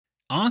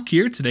Onk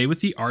here today with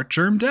the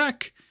Artgerm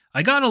Deck.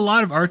 I got a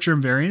lot of Artgerm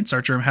variants.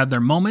 Artgerm had their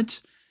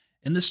moment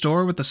in the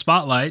store with the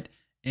spotlight,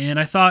 and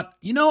I thought,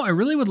 I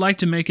really would like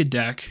to make a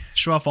deck,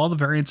 show off all the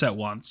variants at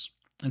once,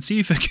 and see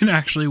if it can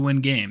actually win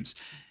games.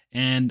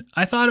 And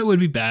I thought it would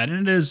be bad,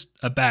 and it is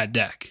a bad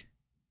deck.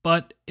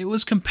 But it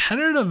was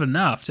competitive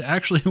enough to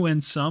actually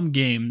win some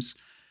games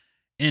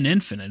in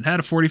Infinite. It had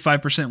a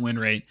 45% win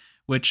rate,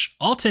 which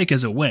I'll take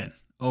as a win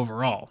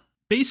overall.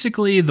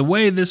 Basically, the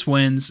way this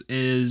wins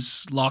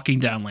is locking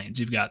down lanes.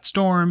 You've got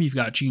Storm, you've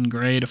got Jean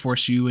Grey to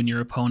force you and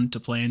your opponent to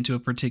play into a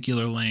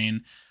particular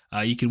lane.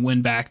 You can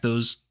win back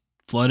those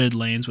flooded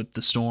lanes with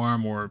the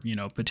Storm, or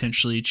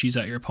potentially cheese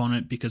out your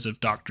opponent because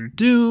of Dr.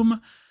 Doom.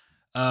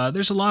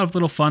 There's a lot of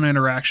little fun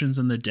interactions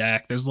in the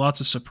deck. There's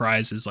lots of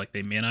surprises like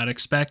they may not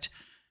expect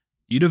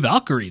you to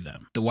Valkyrie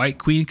them. The White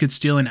Queen could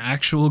steal an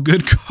actual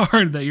good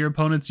card that your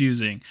opponent's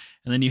using,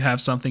 and then you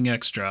have something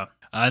extra.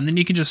 And then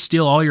you can just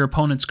steal all your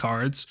opponent's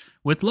cards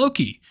with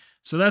Loki.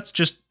 So that's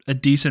just a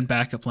decent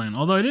backup plan.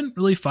 Although I didn't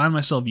really find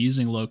myself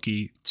using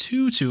Loki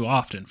too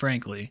often,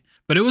 frankly.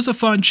 But it was a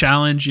fun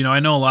challenge. I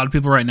know a lot of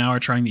people right now are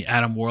trying the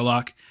Adam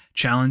Warlock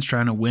challenge,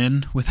 trying to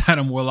win with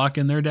Adam Warlock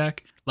in their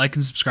deck. Like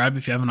and subscribe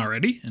if you haven't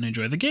already, and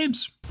enjoy the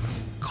games.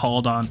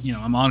 Called on,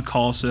 I'm on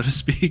call, so to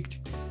speak,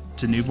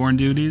 to newborn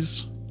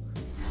duties.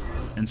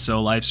 And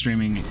so live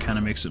streaming, it kind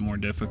of makes it more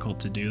difficult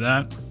to do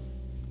that.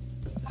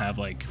 Have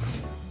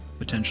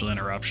potential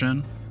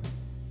interruption.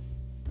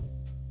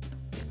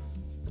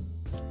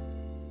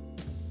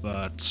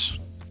 But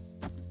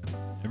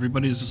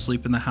everybody's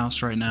asleep in the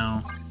house right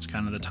now. It's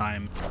kind of the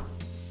time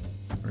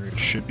where it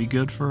should be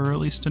good for at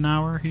least an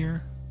hour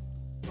here.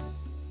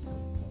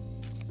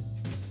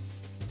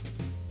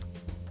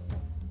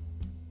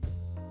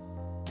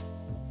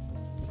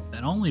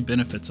 That only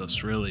benefits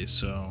us, really,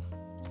 so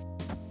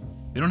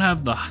we don't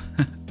have the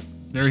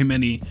very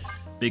many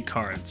big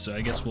cards, so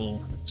I guess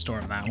we'll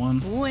storm that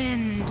one.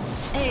 Wind,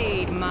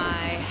 aid my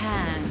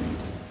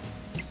hand.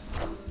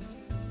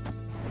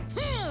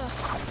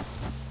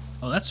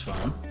 Oh, that's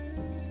fun.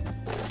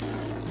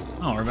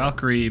 Oh, our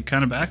Valkyrie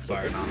kind of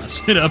backfired on us.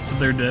 Hit up to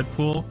their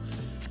Deadpool.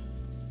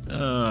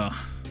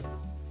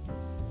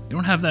 We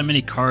don't have that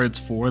many cards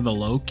for the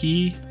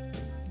Loki,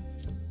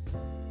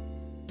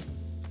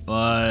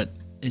 but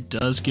it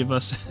does give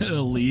us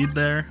a lead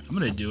there. I'm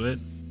gonna do it.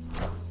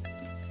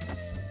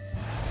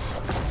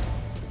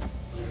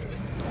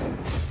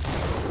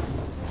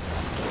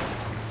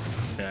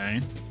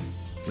 Okay.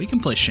 We can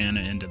play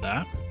Shanna into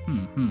that.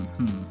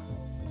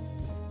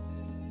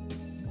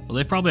 Well,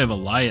 they probably have a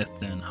Goliath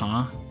then,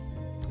 huh?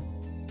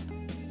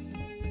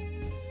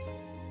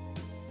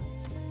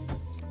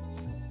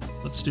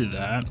 Let's do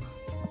that.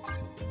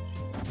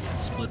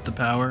 Split the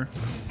power.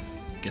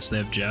 Guess they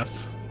have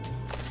Jeff.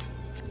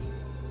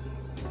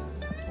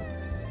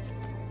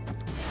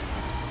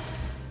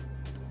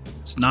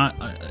 It's not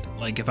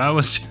like if I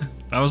was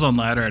on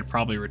ladder, I'd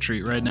probably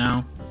retreat right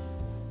now,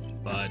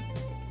 but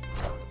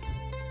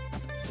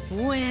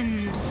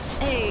Wind,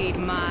 aid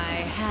my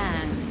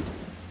hand.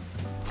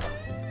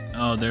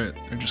 oh, they're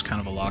just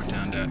kind of a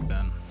lockdown deck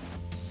then.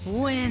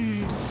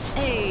 Wind,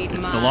 aid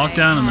It's my the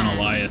lockdown and then hand.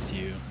 Goliath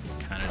you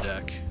kind of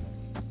deck.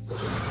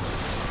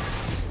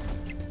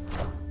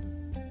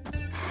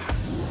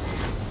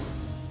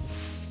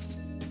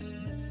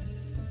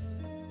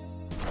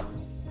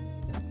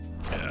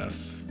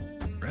 Jeff,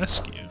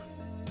 rescue.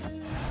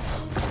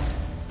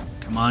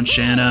 Come on,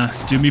 Shanna,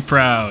 do me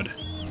proud.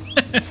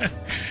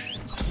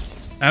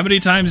 How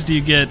many times do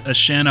you get a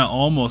Shanna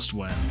almost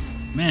win?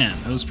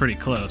 Man, that was pretty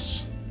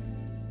close.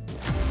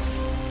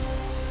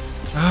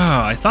 Oh,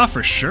 I thought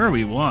for sure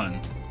we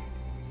won.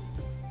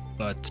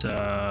 But,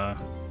 I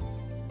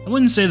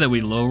wouldn't say that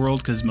we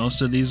low-rolled because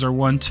most of these are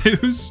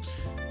 1-2s.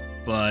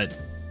 But,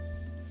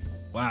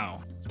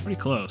 wow, it's pretty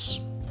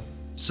close.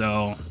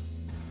 So,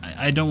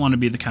 I don't want to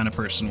be the kind of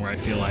person where I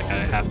feel like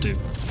I have to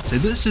say,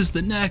 this is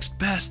the next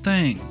best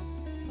thing.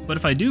 But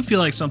if I do feel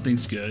like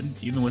something's good,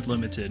 even with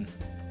limited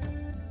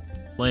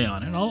play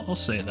on it, I'll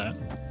say that.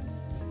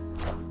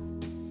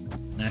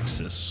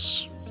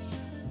 Nexus.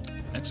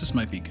 Nexus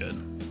might be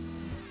good.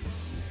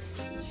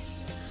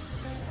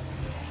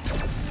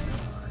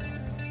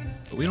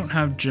 But we don't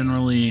have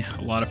generally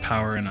a lot of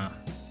power in a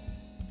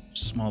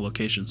small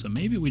location, so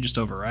maybe we just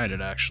override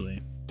it,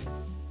 actually.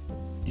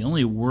 The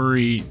only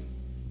worry...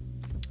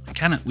 we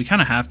kind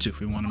of have to if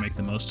we want to make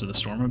the most of the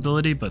Storm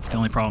ability, but the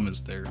only problem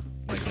is they're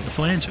likely to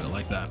play into it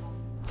like that.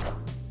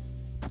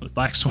 With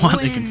Black Swan,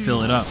 they can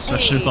fill it up,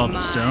 especially with all the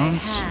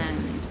stones.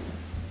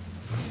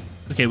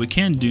 Okay, we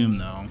can Doom,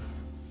 though.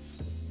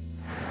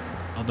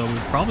 Although we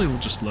probably will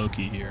just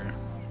Loki here.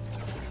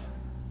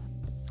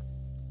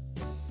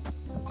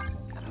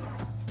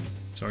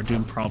 So our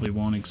Doom probably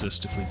won't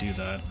exist if we do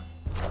that.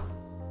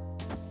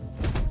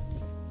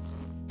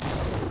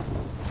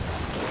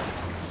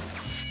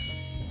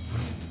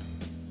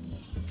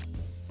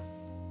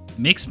 It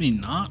makes me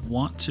not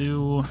want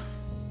to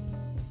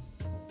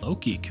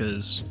Loki,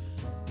 because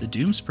the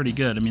Doom's pretty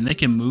good. I mean, they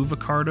can move a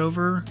card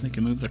over. They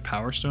can move their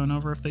Power Stone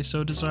over if they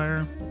so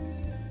desire.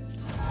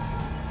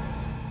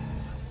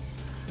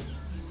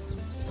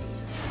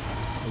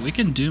 But we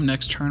can Doom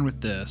next turn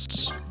with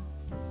this.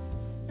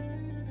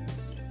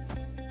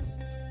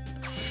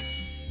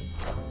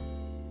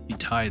 Be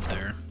tied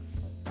there.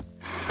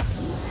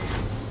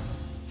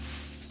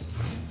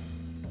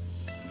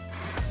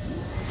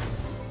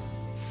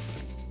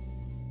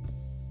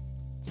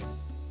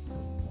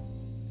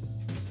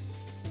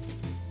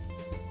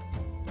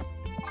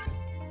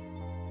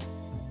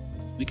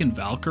 We can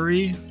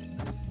Valkyrie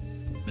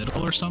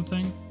middle or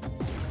something.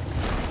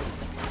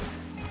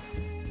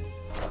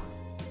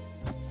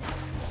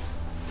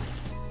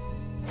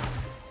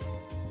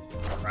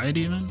 Right,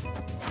 even.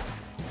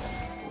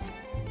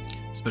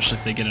 Especially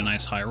if they get a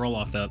nice high roll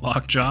off that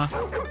Lockjaw.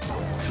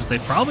 Because they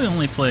probably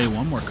only play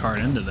one more card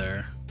into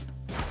there.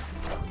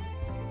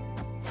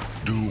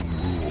 Doom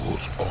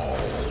rules all.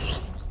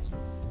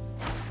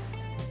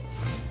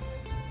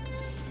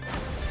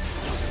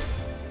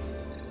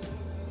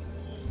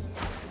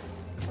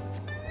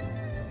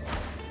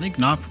 I think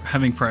not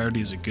having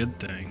priority is a good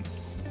thing.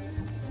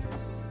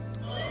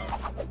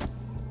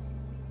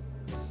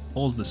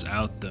 Pulls this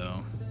out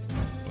though.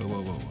 Whoa,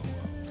 whoa, whoa, whoa,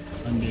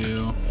 whoa.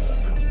 Undo.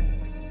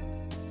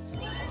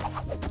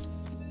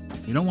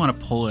 You don't want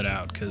to pull it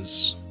out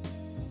because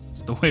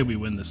it's the way we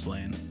win this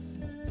lane.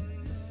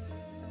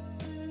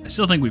 I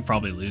still think we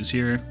probably lose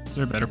here. Is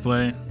there a better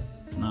play?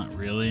 Not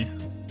really.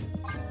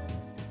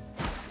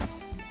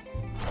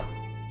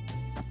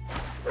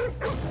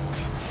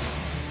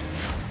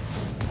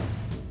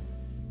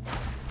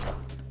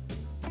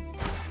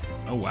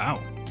 Oh,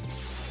 wow.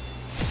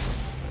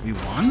 We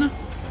won?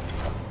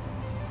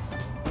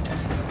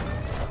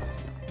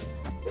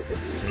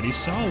 Pretty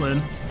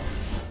solid.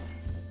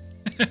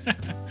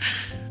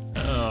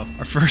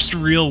 Our first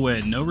real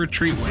win. No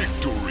retreat win.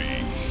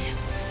 Victory.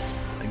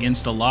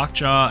 Against a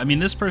Lockjaw. I mean,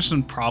 this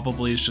person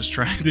probably is just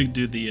trying to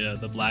do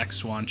the Black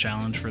Swan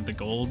challenge for the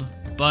gold.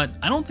 But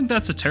I don't think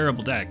that's a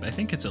terrible deck. I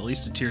think it's at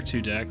least a tier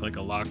 2 deck, like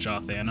a Lockjaw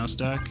Thanos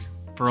deck.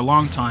 For a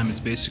long time, it's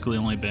basically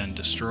only been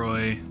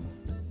Destroy,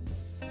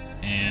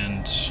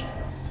 and,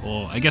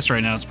 well, I guess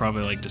right now it's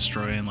probably like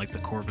destroying like the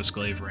Corvus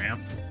Glaive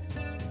ramp.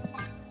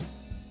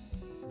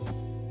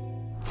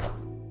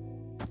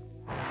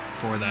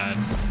 For that,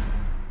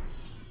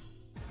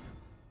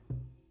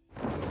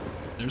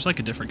 there's like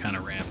a different kind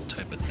of ramp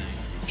type of thing.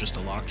 Just a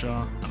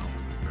Lockjaw? I don't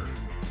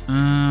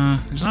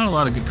remember. There's not a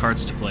lot of good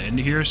cards to play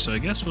into here, so I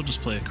guess we'll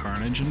just play a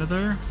Carnage into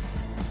there.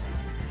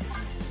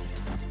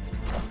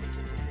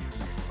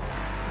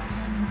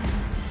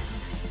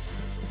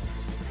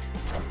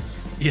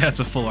 Yeah, it's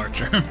a full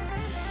Artgerm.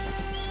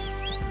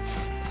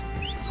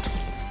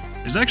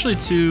 There's actually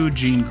 2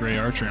 Jean Grey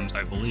Artgerms,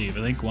 I believe.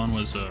 I think one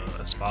was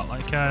a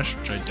Spotlight Cache,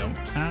 which I don't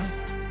have.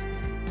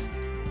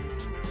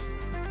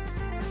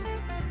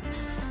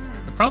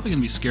 They're probably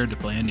gonna be scared to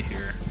play into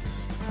here.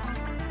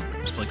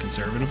 Just play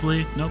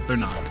conservatively? Nope, they're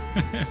not.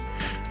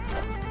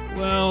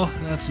 Well,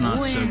 that's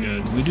not so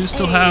good. We do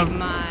still have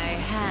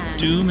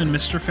Doom and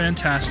Mr.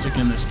 Fantastic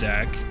in this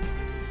deck.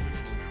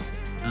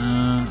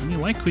 I mean,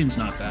 White Queen's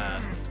not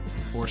bad.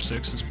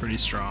 4/6 is pretty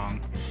strong.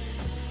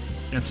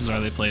 Chances are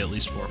they play at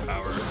least 4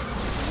 power.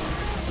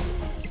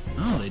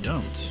 No, they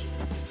don't.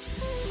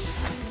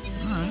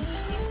 Alright.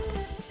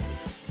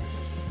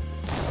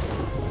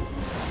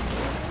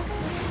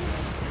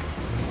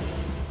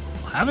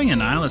 Well, having a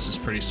Nihilus is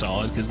pretty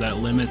solid because that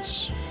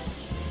limits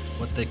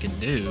what they can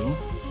do.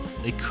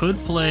 They could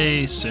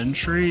play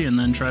Sentry and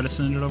then try to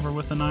send it over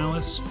with a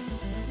Nihilus.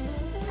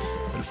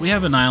 But if we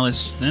have a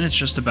Nihilus, then it's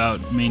just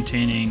about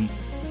maintaining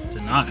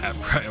to not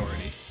have priority.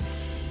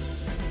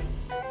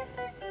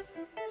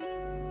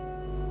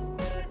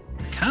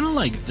 Kind of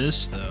like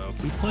this though.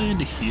 If we play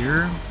into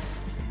here,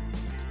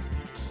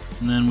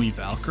 and then we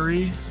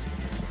Valkyrie,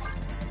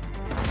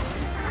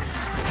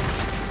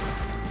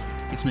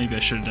 I guess maybe I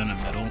should have done it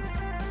middle.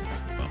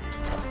 Oh.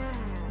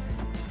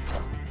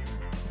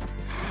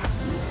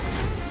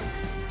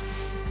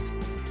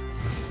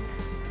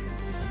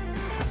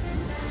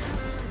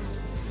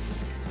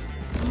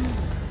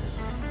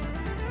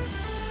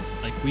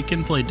 Like we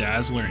can play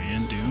Dazzler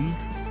and Doom.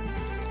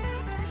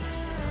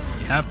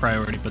 Have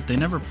priority, but they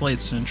never played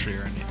Sentry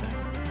or anything.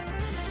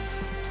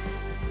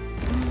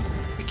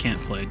 We can't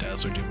play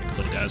Dazzler Doom, we can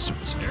play Dazzler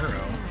plus Aero.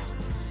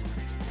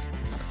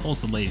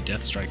 Pulls the Lady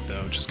Deathstrike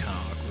though, which is kind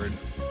of awkward.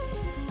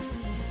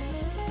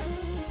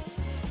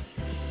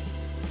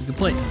 We can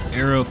play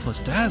Aero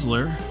plus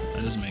Dazzler.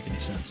 That doesn't make any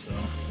sense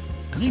though.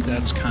 I think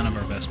that's kind of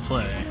our best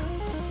play.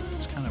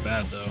 It's kind of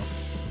bad though.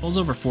 Pulls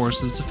over 4,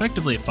 so it's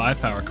effectively a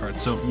 5 power card,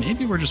 so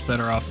maybe we're just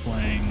better off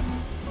playing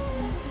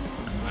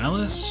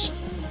Nihilus.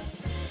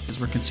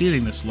 We're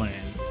conceding this lane.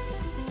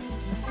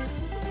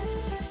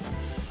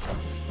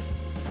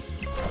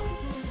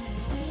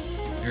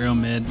 Aero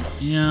mid,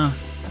 yeah.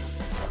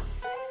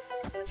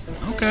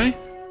 Okay.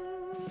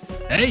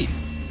 Hey!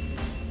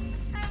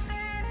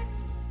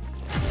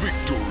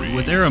 Victory.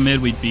 With Aero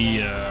mid, we'd be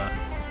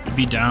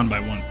down by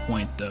 1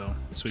 point though,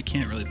 so we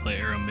can't really play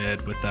Aero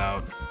mid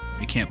without.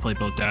 We can't play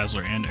both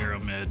Dazzler and Aero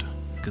mid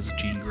because of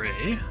Jean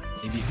Grey.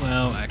 Maybe.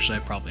 Well, actually,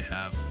 I probably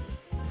have.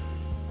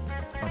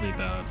 Probably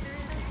about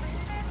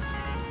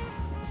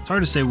It's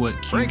hard to say what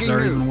cubes Breaking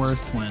are even news.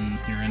 worth when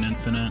you're in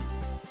Infinite,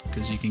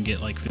 because you can get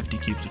like 50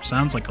 cubes, which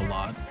sounds like a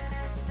lot.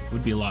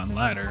 Would be a lot in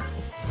ladder,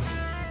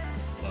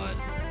 but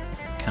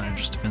it kind of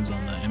just depends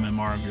on the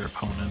MMR of your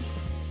opponent.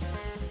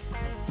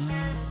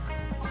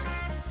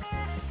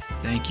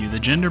 Thank you. The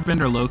Gender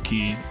Bender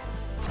Loki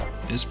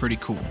is pretty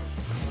cool.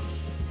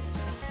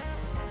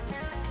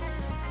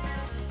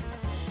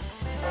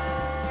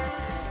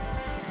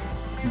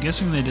 I'm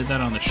guessing they did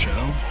that on the show.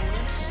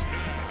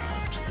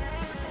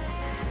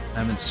 I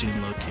haven't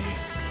seen Loki.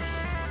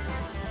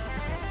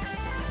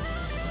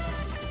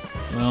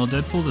 Well,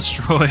 Deadpool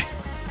Destroy.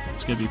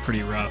 It's gonna be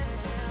pretty rough.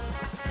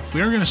 If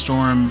we are gonna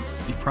storm,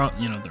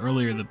 you know, the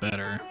earlier the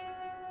better.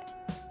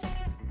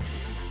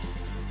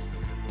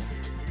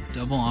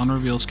 Double on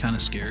reveal is kind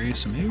of scary,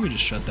 so maybe we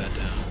just shut that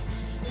down.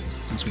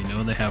 Since we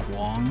know they have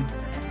Wong.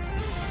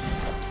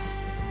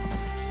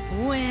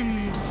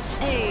 Wind,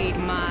 aid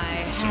my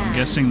hand. So I'm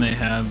guessing they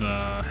have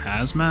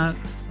Hazmat.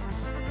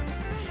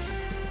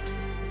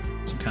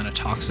 Some kind of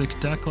toxic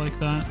deck like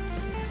that.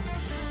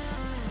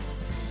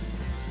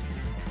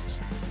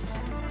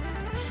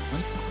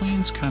 White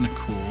Queen's kind of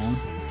cool.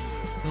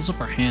 Fills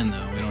up our hand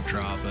though, we don't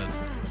draw, but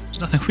there's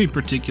nothing we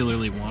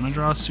particularly want to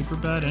draw super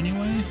bad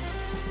anyway.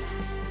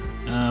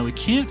 We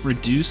can't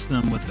reduce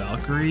them with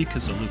Valkyrie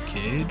because of Luke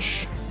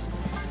Cage.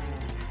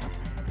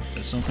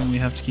 That's something we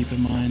have to keep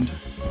in mind.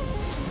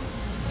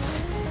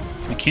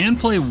 We can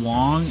play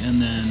Wong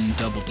and then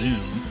Double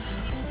Doom.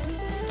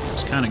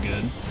 It's kind of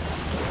good,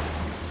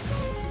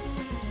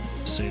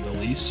 to say the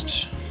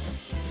least.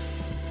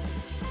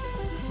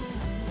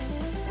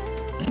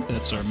 I think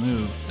that's our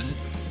move.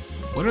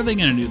 What are they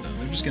going to do, though?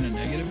 They're just going to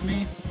negative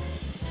me?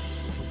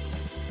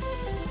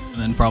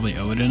 And then probably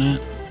Odin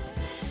it.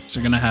 So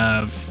they're going to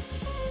have...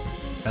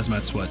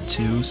 Hazmat's what,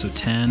 2? So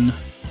 10,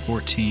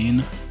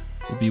 14.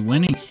 We'll be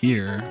winning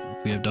here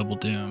if we have Double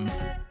Doom.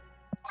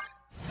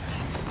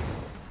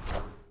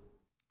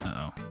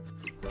 Uh-oh.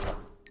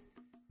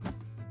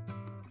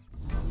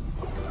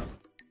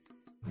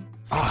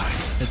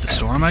 Hit the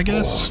storm, I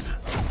guess?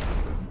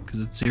 Because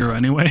it's 0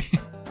 anyway.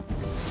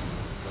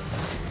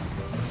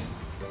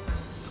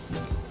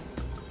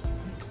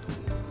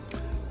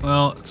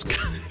 Well,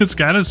 it's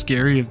kind of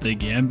scary if they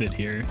Gambit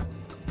here.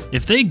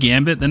 If they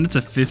Gambit, then it's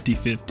a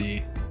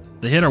 50-50.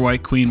 They hit our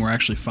White Queen, we're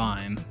actually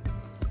fine.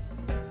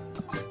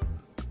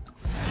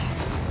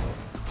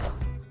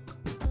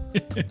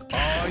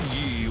 Are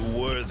ye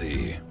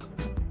worthy?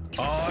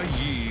 Are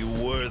ye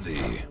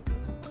worthy?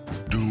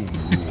 Doom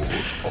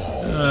rules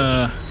all.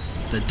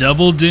 The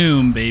Double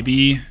Doom,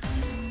 baby.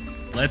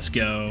 Let's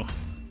go.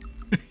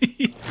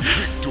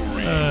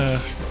 Victory.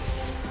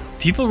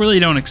 People really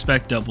don't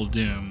expect Double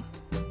Doom.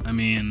 I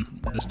mean,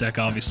 this deck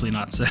obviously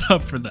not set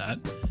up for that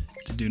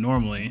to do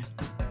normally.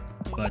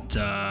 But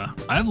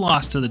I've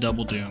lost to the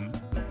Double Doom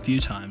a few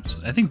times.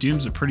 I think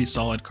Doom's a pretty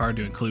solid card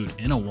to include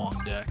in a Wong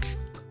deck.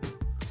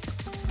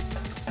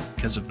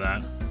 Because of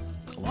that.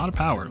 It's a lot of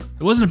power.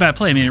 It wasn't a bad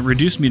play. I mean, it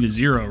reduced me to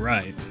 0,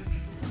 right?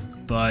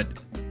 But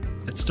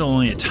it's still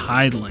only a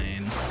Tide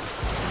lane.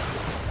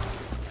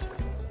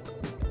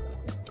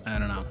 I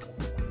don't know.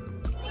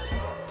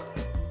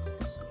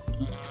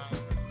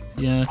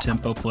 Yeah,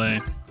 tempo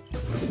play.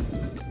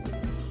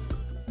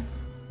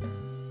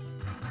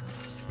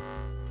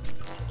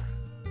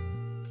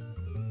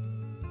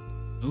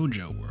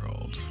 Ojo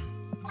World.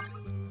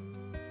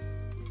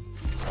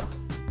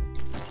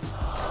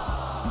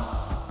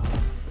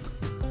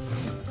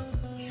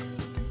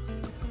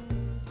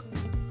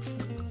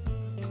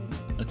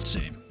 Let's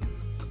see.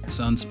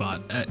 Sunspot.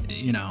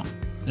 You know,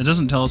 it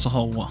doesn't tell us a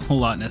whole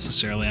lot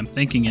necessarily. I'm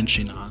thinking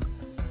Inshinot.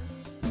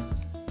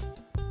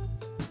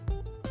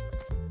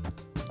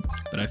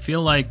 But I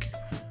feel like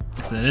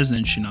if that is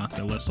an Inshinot,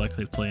 they're less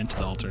likely to play into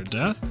the Altar of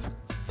Death.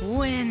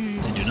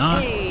 Wind, They do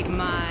not. aid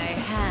my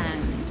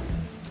hand.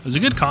 It was a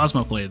good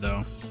Cosmo play,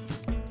 though.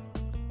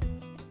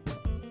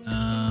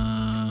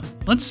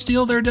 Let's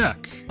steal their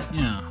deck.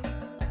 Yeah.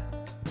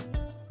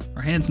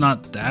 Our hand's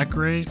not that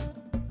great.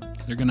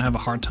 They're gonna have a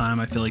hard time,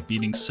 I feel like,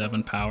 beating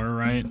 7 power,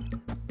 right?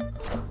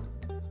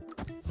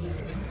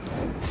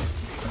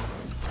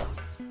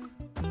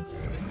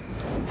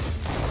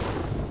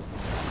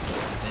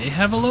 They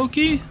have a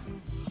Loki?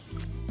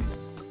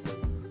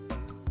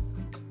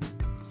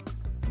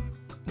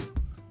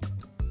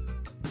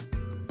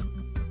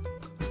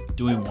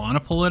 Do we want to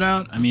pull it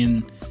out? I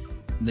mean,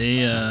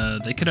 they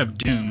could have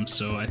Doom,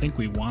 so I think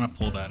we want to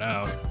pull that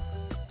out.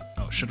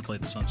 Oh, should have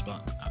played the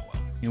Sunspot. Oh well.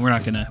 I mean, we're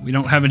not gonna. We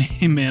don't have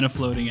any mana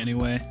floating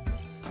anyway.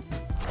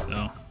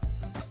 So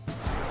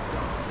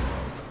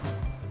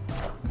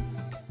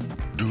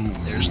Doom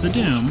there's the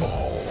rules Doom.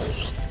 all.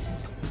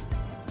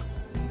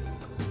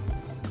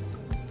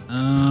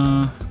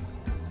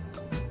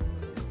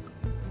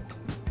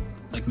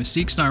 Like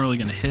Mystique's not really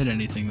gonna hit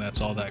anything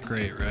that's all that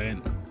great, right?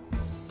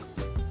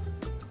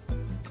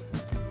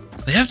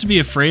 They have to be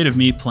afraid of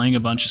me playing a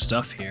bunch of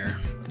stuff here.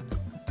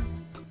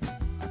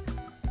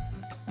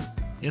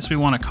 I guess we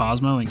want a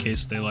Cosmo in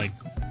case they, like,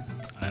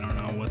 I don't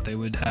know what they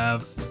would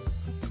have.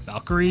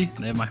 Valkyrie?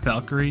 They have my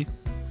Valkyrie.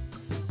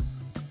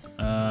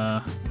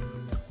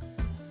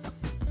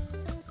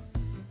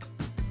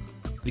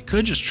 We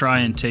could just try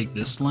and take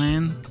this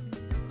lane,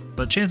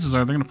 but chances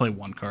are they're going to play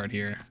one card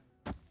here.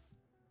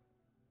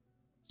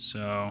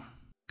 So,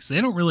 because they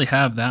don't really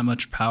have that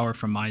much power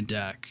from my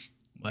deck.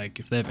 Like,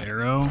 if they have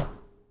Aero...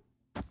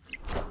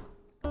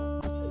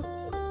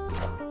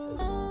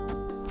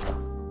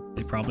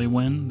 They probably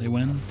win. They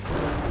win.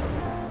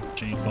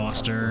 Jane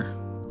Foster.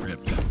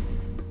 Rip.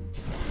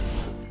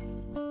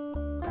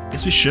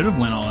 Guess we should have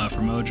went all out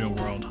for Mojo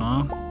World,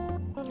 huh?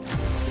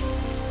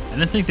 I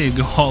didn't think they'd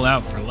go all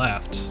out for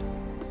left.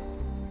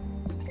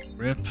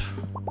 Rip.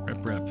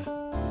 Rip, rip.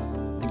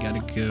 They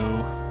gotta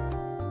go...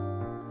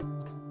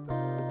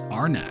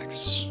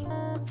 Carnage.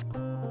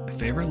 My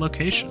favorite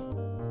location.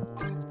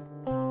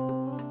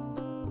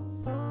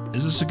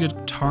 Is this a good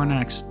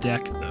Tarnax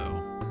deck, though?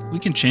 We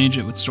can change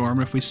it with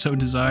Storm if we so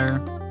desire.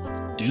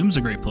 Doom's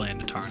a great play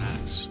into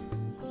Tarnax.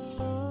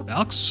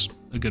 Valk's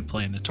a good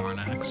play into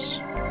Tarnax.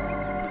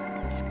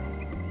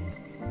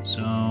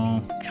 So,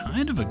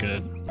 kind of a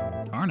good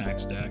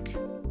Tarnax deck.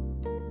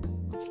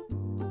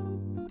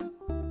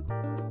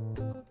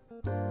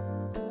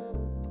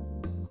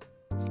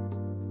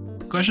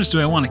 The question is,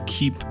 do I want to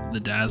keep the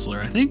Dazzler?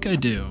 I think I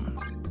do.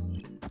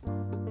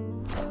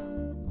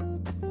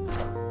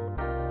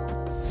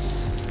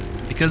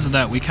 Because of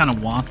that, we kind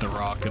of want the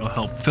rock. It'll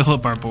help fill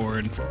up our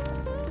board.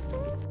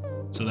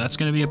 So that's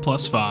going to be a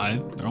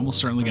 +5. They're almost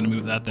certainly going to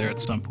move that there at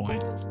some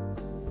point.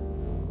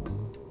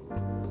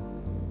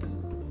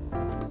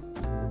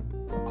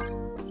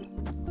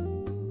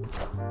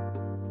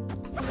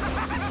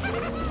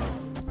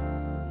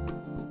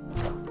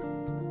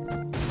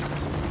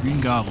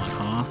 Green Goblin,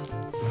 huh?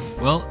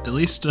 Well, at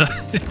least it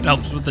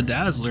helps with the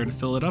Dazzler to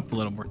fill it up a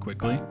little more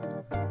quickly.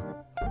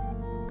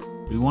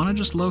 Do we want to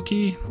just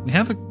Loki? We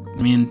have a...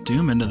 I mean,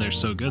 Doom into there's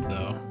so good,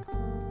 though.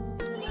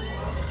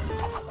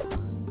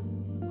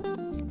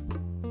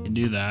 You can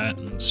do that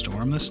and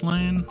Storm this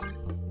lane.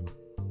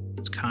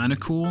 It's kind of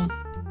cool.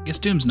 I guess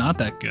Doom's not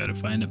that good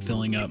if I end up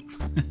filling up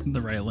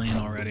the right lane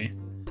already.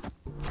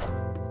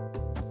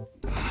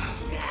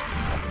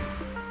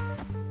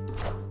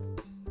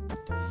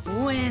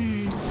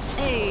 Wind,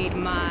 aid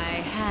my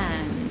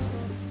hand.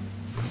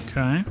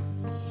 Okay.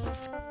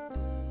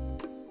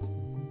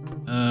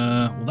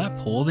 Will that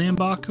pull the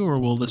M'Baku, or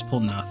will this pull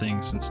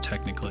nothing, since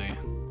technically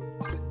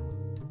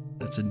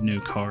that's a new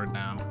card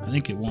now? I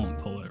think it won't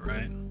pull it,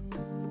 right?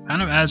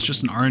 Kind of adds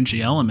just an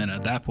RNG element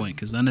at that point,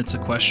 because then it's a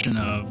question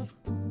of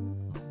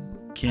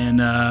can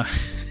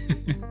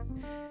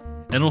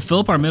it'll fill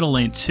up our middle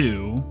lane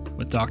too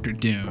with Dr.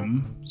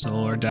 Doom, so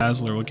our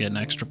Dazzler will get an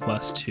extra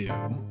 +2.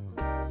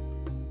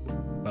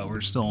 But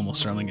we're still almost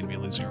certainly going to be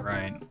losing it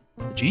right.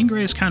 Jean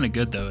Grey is kind of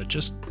good though, it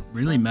just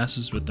really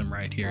messes with them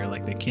right here,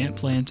 like they can't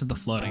play into the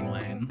flooding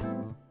lane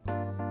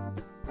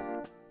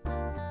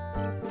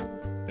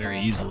very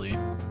easily.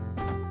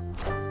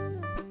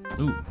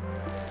 Ooh.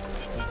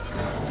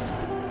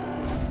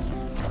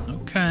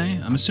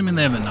 Okay, I'm assuming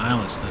they have a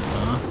Nihilist then,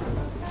 huh?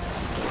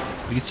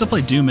 We can still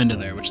play Doom into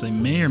there, which they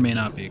may or may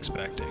not be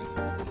expecting.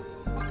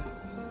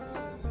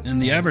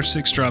 And the average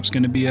 6 drop's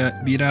going to be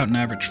beat out an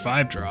average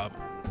 5 drop.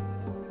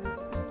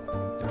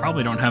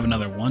 Probably don't have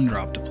another 1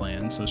 drop to play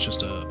in, so it's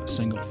just a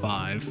single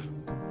 5.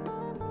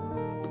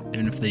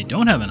 And if they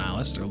don't have an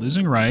Nihilist, they're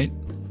losing right.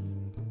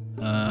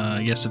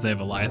 I guess if they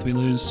have a Lyth, we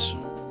lose.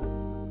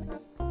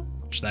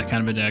 Which that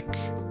kind of a deck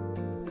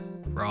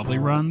probably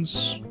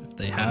runs if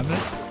they have it.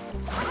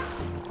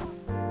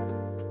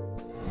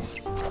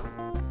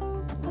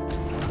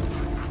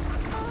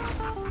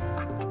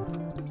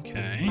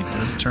 Okay, what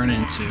does it turn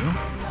into?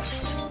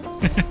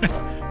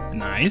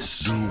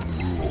 Nice. Doom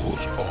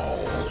rules all.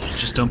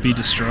 Just don't be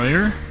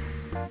Destroyer.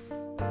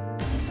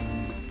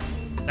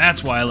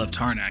 That's why I love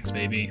Tarnax,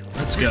 baby.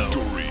 Let's go.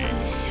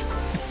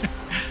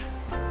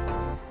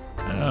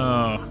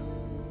 Oh.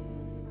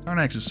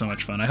 Tarnax is so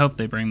much fun. I hope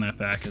they bring that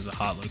back as a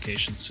hot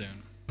location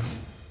soon.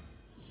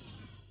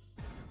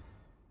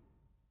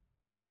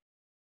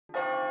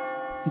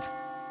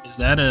 Is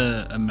that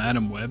a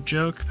Madam Web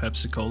joke?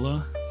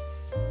 Pepsi-Cola?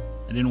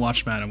 I didn't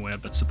watch Madam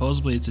Web, but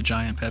supposedly it's a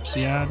giant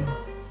Pepsi ad.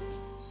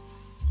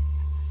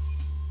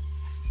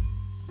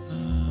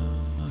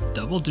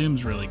 Double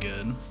Doom's really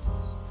good.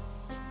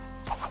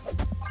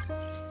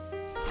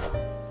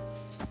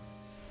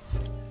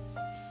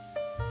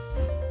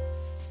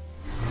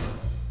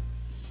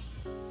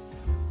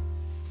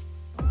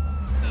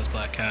 That was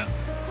Black Cat.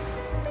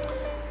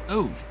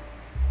 Oh!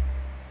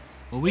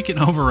 Well, we can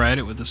override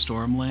it with the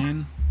Storm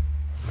lane.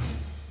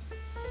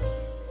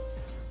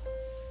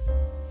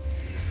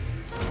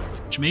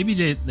 Which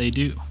maybe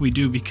we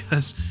do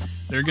because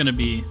they're gonna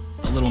be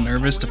a little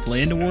nervous to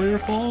play into Warrior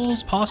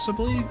Falls,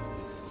 possibly.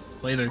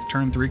 Play their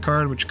turn 3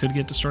 card, which could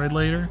get destroyed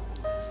later.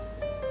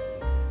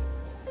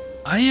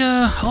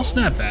 I'll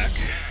snap back.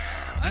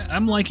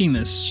 I'm liking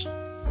this.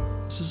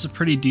 This is a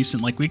pretty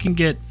decent, like we can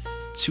get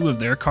 2 of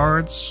their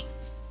cards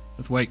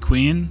with White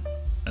Queen.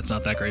 That's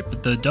not that great,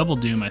 but the double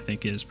Doom I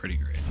think is pretty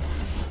great.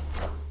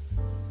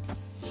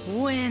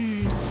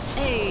 Wind,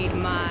 aid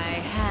my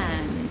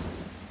hand.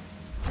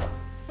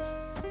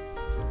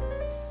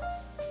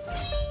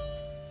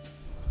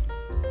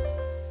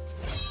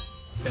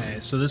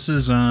 so this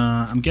is,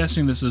 I'm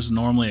guessing this is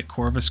normally a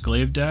Corvus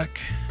Glaive deck,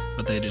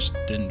 but they just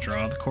didn't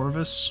draw the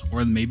Corvus.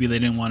 Or maybe they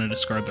didn't want to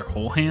discard their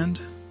whole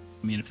hand.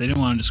 I mean, if they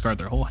didn't want to discard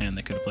their whole hand,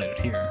 they could have played it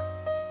here.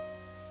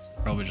 So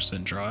probably just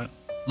didn't draw it.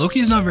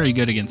 Loki's not very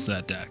good against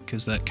that deck,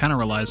 because that kind of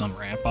relies on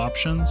ramp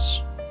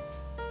options.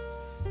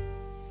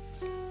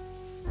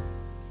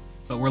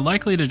 But we're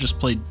likely to just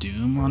play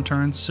Doom on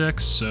turn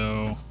 6,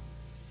 so...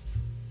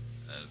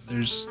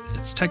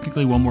 it's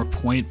technically one more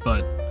point,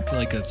 but I feel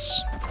like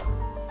it's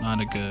not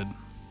a good...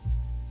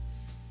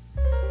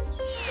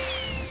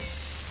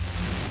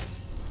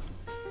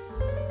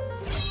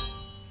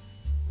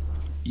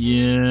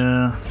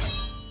 Yeah...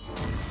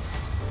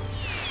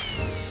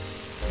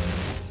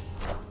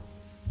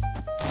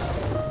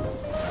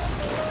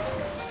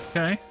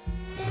 Okay.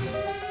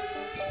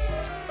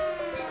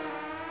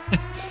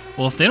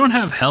 Well, if they don't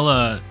have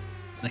Hela,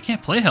 they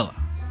can't play Hela,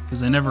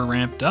 because they never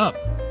ramped up.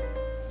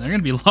 They're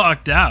going to be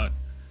locked out.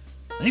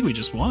 I think we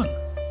just won.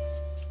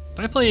 If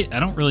I play...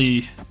 I don't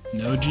really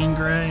know Jean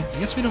Grey. I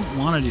guess we don't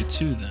want to do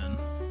 2 then.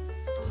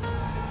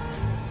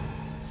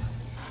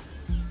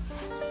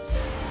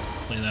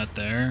 Play that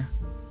there.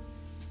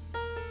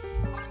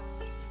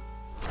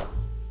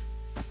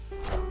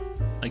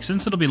 Like,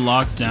 since it'll be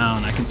locked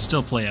down, I can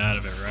still play out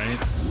of it, right?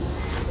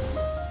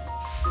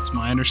 That's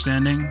my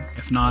understanding.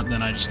 If not,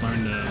 then I just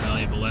learned a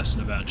valuable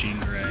lesson about Jean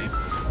Grey.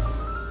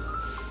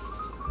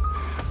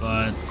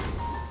 But...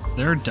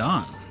 they're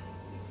done.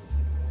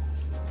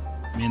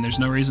 I mean, there's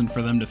no reason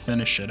for them to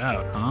finish it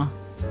out, huh?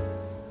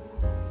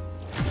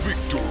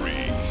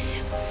 Victory.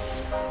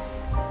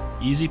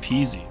 Easy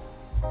peasy.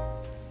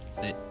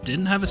 They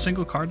didn't have a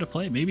single card to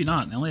play? Maybe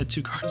not. They only had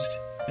 2 cards.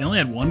 They only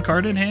had 1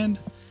 card in hand?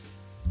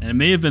 And it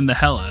may have been the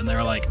Hela, and they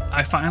were like,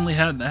 I finally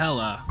had the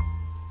Hela,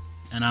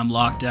 and I'm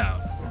locked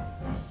out.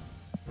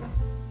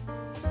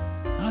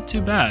 Not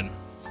too bad.